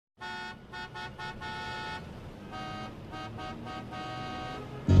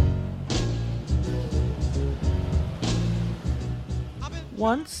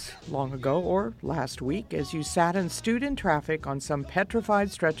Once, long ago, or last week, as you sat and stewed in traffic on some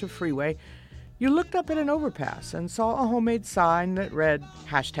petrified stretch of freeway, you looked up at an overpass and saw a homemade sign that read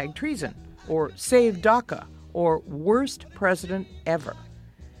 #treason, or Save DACA, or Worst President Ever.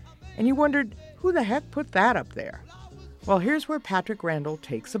 And you wondered, who the heck put that up there? Well, here's where Patrick Randall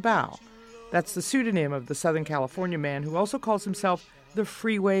takes a bow. That's the pseudonym of the Southern California man who also calls himself the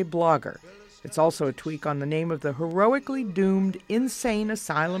Freeway Blogger. It's also a tweak on the name of the heroically doomed, insane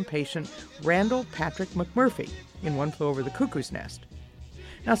asylum patient Randall Patrick McMurphy in One Flew Over the Cuckoo's Nest.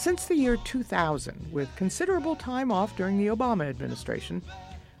 Now, since the year 2000, with considerable time off during the Obama administration,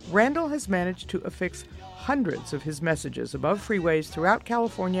 Randall has managed to affix hundreds of his messages above freeways throughout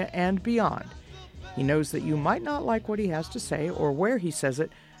California and beyond. He knows that you might not like what he has to say or where he says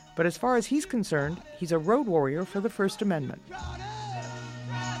it, but as far as he's concerned, he's a road warrior for the First Amendment.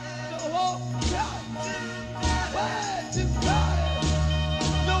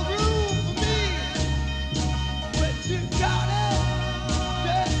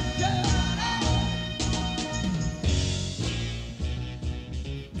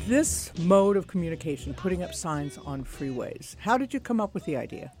 This mode of communication, putting up signs on freeways, how did you come up with the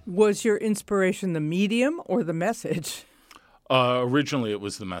idea? Was your inspiration the medium or the message? Originally, it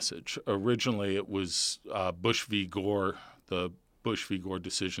was the message. Originally, it was Bush v. Gore, the Bush v. Gore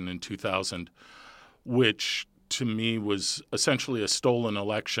decision in 2000, which to me was essentially a stolen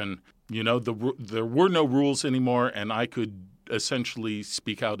election. You know, there were no rules anymore, and I could essentially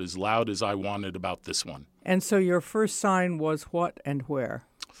speak out as loud as I wanted about this one. And so your first sign was what and where?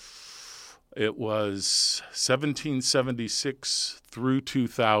 It was 1776 through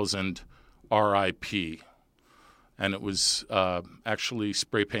 2000 RIP. And it was actually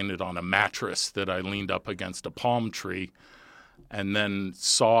spray painted on a mattress that I leaned up against a palm tree, and then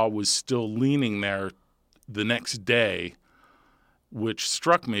saw was still leaning there the next day, which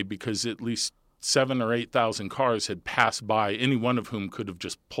struck me because at least 7,000 or 8,000 cars had passed by, any one of whom could have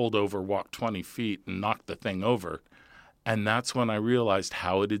just pulled over, walked 20 feet, and knocked the thing over. And that's when I realized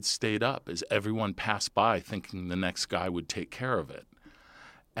how it had stayed up, as everyone passed by thinking the next guy would take care of it.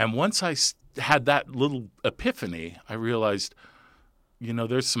 And once I had that little epiphany, I realized, you know,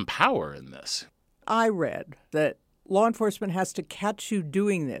 there's some power in this. I read that law enforcement has to catch you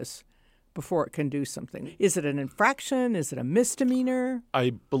doing this before it can do something. Is it an infraction? Is it a misdemeanor?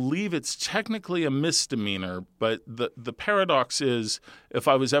 I believe it's technically a misdemeanor, but the paradox is if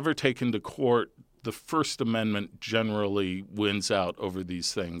I was ever taken to court, the First Amendment generally wins out over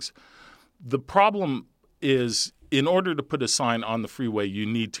these things. The problem is, in order to put a sign on the freeway, you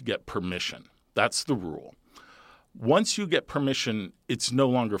need to get permission. That's the rule. Once you get permission, it's no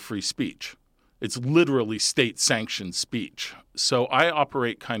longer free speech. It's literally state-sanctioned speech. So I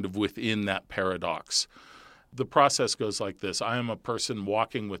operate kind of within that paradox. The process goes like this. I am a person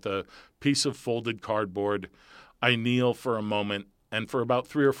walking with a piece of folded cardboard. I kneel for a moment, and for about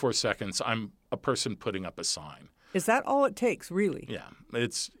 3 or 4 seconds, I'm a person putting up a sign. Is that all it takes, really? Yeah.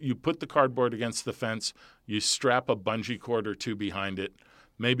 You put the cardboard against the fence, you strap a bungee cord or two behind it,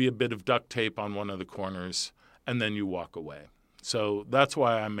 maybe a bit of duct tape on one of the corners, and then you walk away. So that's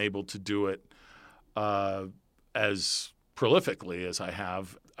why I'm able to do it as prolifically as I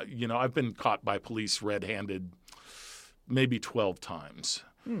have. You know, I've been caught by police red-handed maybe 12 times.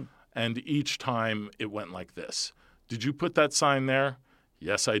 And each time it went like this. Did you put that sign there?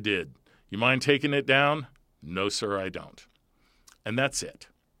 Yes, I did. You mind taking it down? No, sir, I don't. And that's it.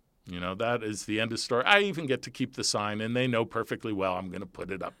 You know, that is the end of the story. I even get to keep the sign, and they know perfectly well I'm going to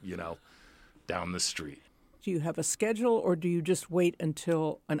put it up, you know, down the street. Do you have a schedule, or do you just wait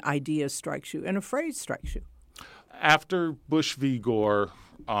until an idea strikes you and a phrase strikes you? After Bush v. Gore,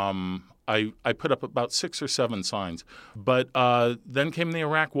 I put up about 6 or 7 signs. But then came the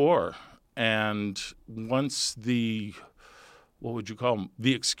Iraq War. And once the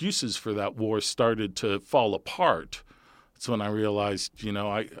excuses for that war started to fall apart, that's when I realized, you know,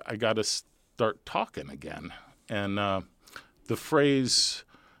 I got to start talking again. And the phrase,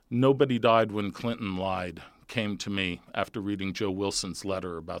 "nobody died when Clinton lied," came to me after reading Joe Wilson's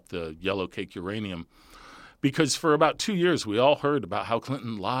letter about the yellow cake uranium. Because for about 2 years, we all heard about how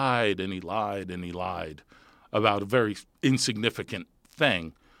Clinton lied and he lied and he lied about a very insignificant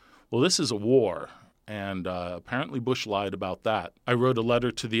thing. Well, this is a war, and apparently Bush lied about that. I wrote a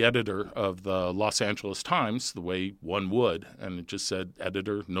letter to the editor of the Los Angeles Times, the way one would, and it just said,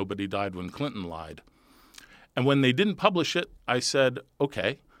 "Editor, nobody died when Clinton lied." And when they didn't publish it, I said,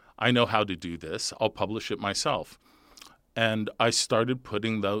 okay, I know how to do this. I'll publish it myself. And I started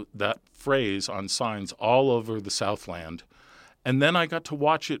putting that phrase on signs all over the Southland. And then I got to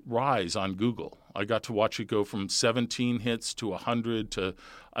watch it rise on Google. I got to watch it go from 17 hits to 100 to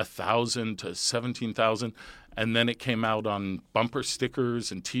 1,000 to 17,000. And then it came out on bumper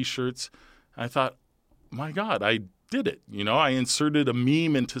stickers and T-shirts. I thought, my God, I did it. I inserted a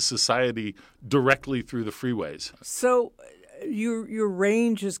meme into society directly through the freeways. So your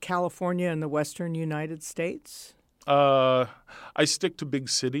range is California and the western United States? I stick to big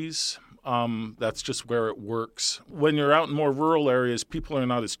cities. That's just where it works. When you're out in more rural areas, people are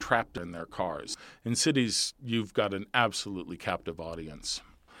not as trapped in their cars. In cities, you've got an absolutely captive audience.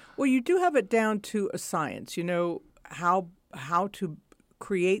 Well, you do have it down to a science. You know how to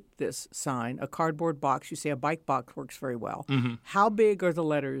create this sign, a cardboard box. You say a bike box works very well. Mm-hmm. How big are the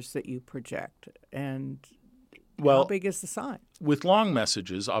letters that you project? And how big is the sign? With long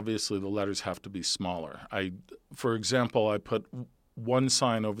messages, obviously the letters have to be smaller. For example, I put one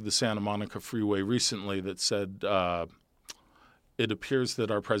sign over the Santa Monica Freeway recently that said, it appears that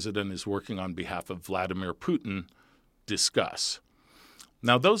our president is working on behalf of Vladimir Putin. Discuss.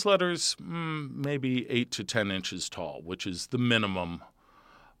 Now, those letters, maybe 8 to 10 inches tall, which is the minimum.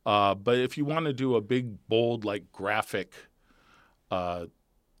 But if you want to do a big, bold, graphic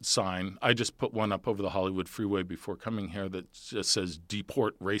sign, I just put one up over the Hollywood Freeway before coming here that just says,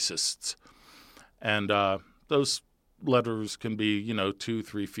 "Deport racists." And those letters can be,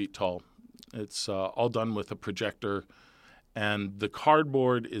 2-3 feet tall. It's all done with a projector. And the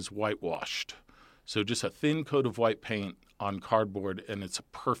cardboard is whitewashed. So just a thin coat of white paint on cardboard, and it's a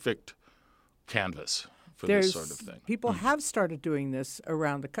perfect canvas for this sort of thing. People have started doing this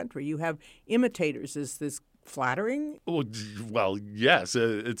around the country. You have imitators. Is this flattering? Well, yes.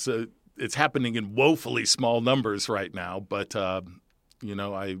 It's happening in woefully small numbers right now. But, I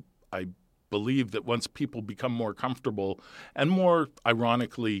believe that once people become more comfortable and more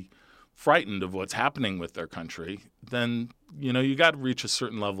ironically frightened of what's happening with their country, then, you got to reach a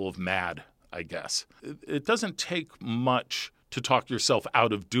certain level of mad, I guess. It doesn't take much to talk yourself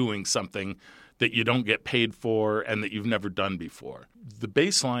out of doing something that you don't get paid for and that you've never done before. The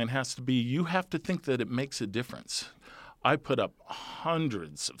baseline has to be you have to think that it makes a difference. I put up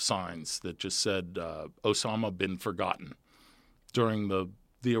hundreds of signs that just said Osama bin forgotten during the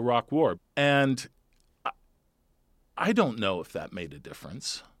Iraq War. And I don't know if that made a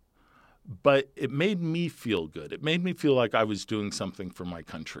difference, but it made me feel good. It made me feel like I was doing something for my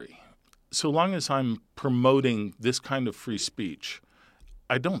country. So long as I'm promoting this kind of free speech,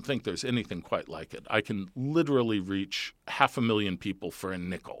 I don't think there's anything quite like it. I can literally reach 500,000 people for a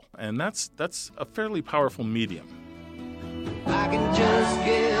nickel, and that's a fairly powerful medium. I can just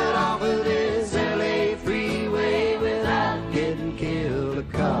get off of this LA freeway without getting killed a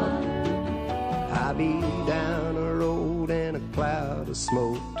cop. I be down a road in a cloud of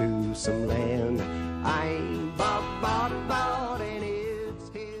smoke to some land I ain't bought and it's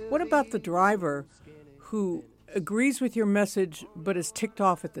here. What about the driver who agrees with your message but is ticked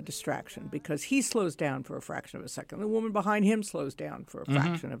off at the distraction because he slows down for a fraction of a second? The woman behind him slows down for a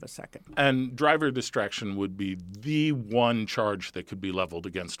fraction of a second. And driver distraction would be the one charge that could be leveled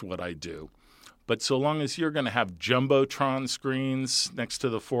against what I do. But so long as you're going to have Jumbotron screens next to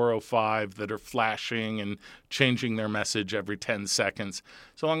the 405 that are flashing and changing their message every 10 seconds,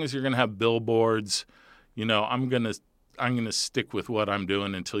 so long as you're going to have billboards, I'm going to stick with what I'm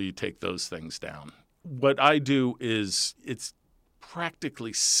doing until you take those things down. What I do is it's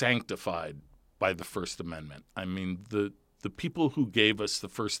practically sanctified by the First Amendment. I mean, the people who gave us the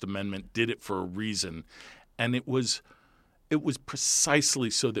First Amendment did it for a reason, and it was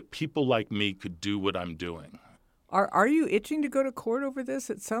precisely so that people like me could do what I'm doing. Are you itching to go to court over this?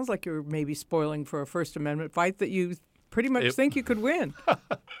 It sounds like you're maybe spoiling for a First Amendment fight that you pretty much think you could win.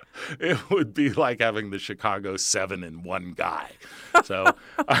 It would be like having the Chicago 7 in one guy. So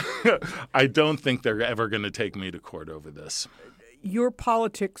I don't think they're ever going to take me to court over this. Your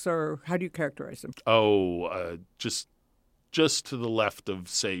politics are, how do you characterize them? Just to the left of,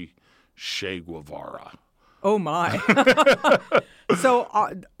 say, Che Guevara. Oh, my. So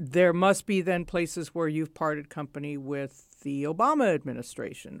there must be then places where you've parted company with the Obama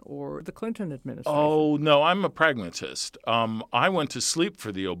administration or the Clinton administration. Oh, no, I'm a pragmatist. I went to sleep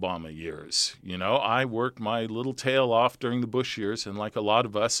for the Obama years. I worked my little tail off during the Bush years, and like a lot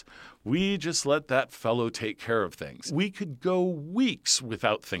of us, we just let that fellow take care of things. We could go weeks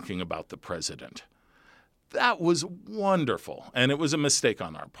without thinking about the president. That was wonderful, and it was a mistake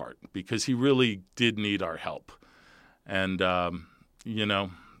on our part because he really did need our help. And,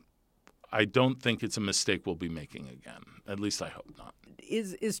 I don't think it's a mistake we'll be making again. At least I hope not.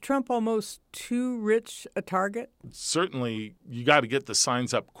 Is Trump almost too rich a target? Certainly, you got to get the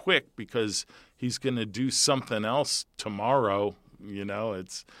signs up quick because he's going to do something else tomorrow.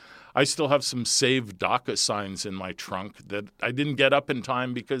 I still have some saved DACA signs in my trunk that I didn't get up in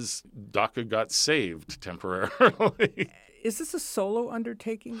time because DACA got saved temporarily. Is this a solo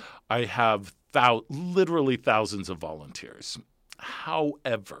undertaking? I have literally thousands of volunteers.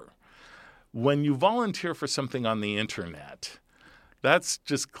 However, when you volunteer for something on the internet, that's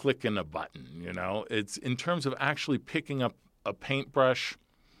just clicking a button, It's in terms of actually picking up a paintbrush.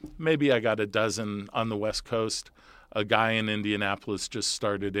 Maybe I got a dozen on the West Coast. A guy in Indianapolis just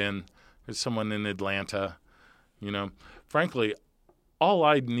started in. There's someone in Atlanta. Frankly, all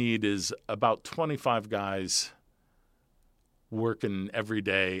I'd need is about 25 guys working every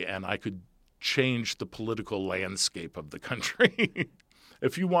day, and I could change the political landscape of the country.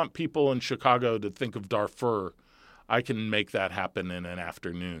 If you want people in Chicago to think of Darfur, I can make that happen in an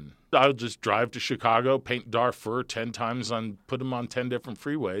afternoon. I'll just drive to Chicago, paint Darfur 10 times, put them on 10 different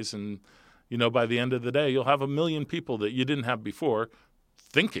freeways, and by the end of the day, you'll have 1 million people that you didn't have before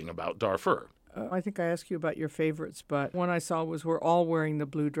thinking about Darfur. I think I asked you about your favorites, but one I saw was we're all wearing the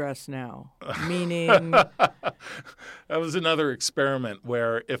blue dress now, meaning... That was another experiment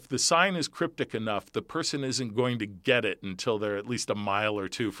where if the sign is cryptic enough, the person isn't going to get it until they're at least a mile or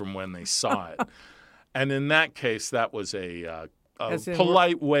two from when they saw it. And in that case, that was a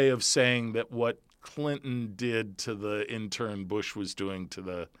polite way of saying that what Clinton did to the intern Bush was doing to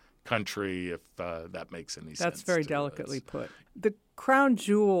the country, if that makes any sense. That's very delicately put. The crown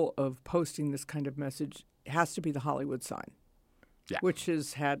jewel of posting this kind of message has to be the Hollywood sign, which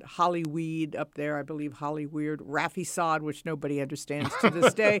has had Hollyweed up there, I believe Hollyweird, Rafi Sod, which nobody understands to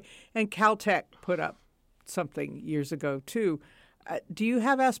this day, and Caltech put up something years ago, too. Do you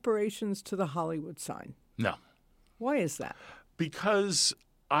have aspirations to the Hollywood sign? No. Why is that? Because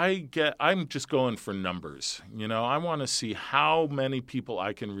I'm just going for numbers. I want to see how many people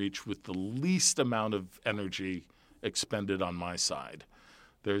I can reach with the least amount of energy expended on my side.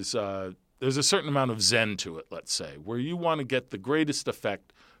 There's a certain amount of zen to it, let's say, where you want to get the greatest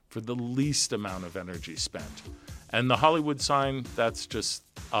effect for the least amount of energy spent. And the Hollywood sign,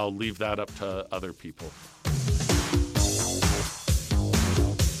 I'll leave that up to other people.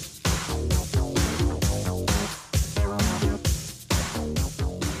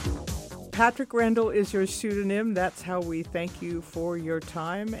 Patrick Rendell is your pseudonym. That's how we thank you for your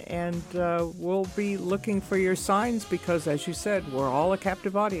time. And we'll be looking for your signs because, as you said, we're all a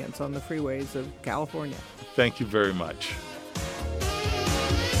captive audience on the freeways of California. Thank you very much.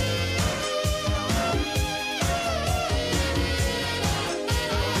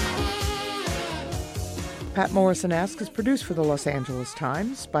 Pat Morrison Asks is produced for the Los Angeles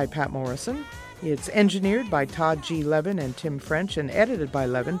Times by Pat Morrison. It's engineered by Todd G. Levin and Tim French and edited by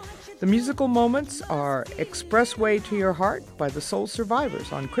Levin. The musical moments are Expressway to Your Heart by the Soul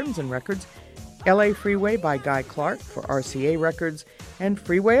Survivors on Crimson Records, LA Freeway by Guy Clark for RCA Records, and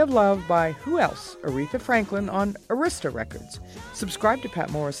Freeway of Love by who else? Aretha Franklin on Arista Records. Subscribe to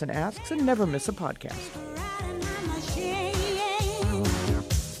Pat Morrison Asks and never miss a podcast.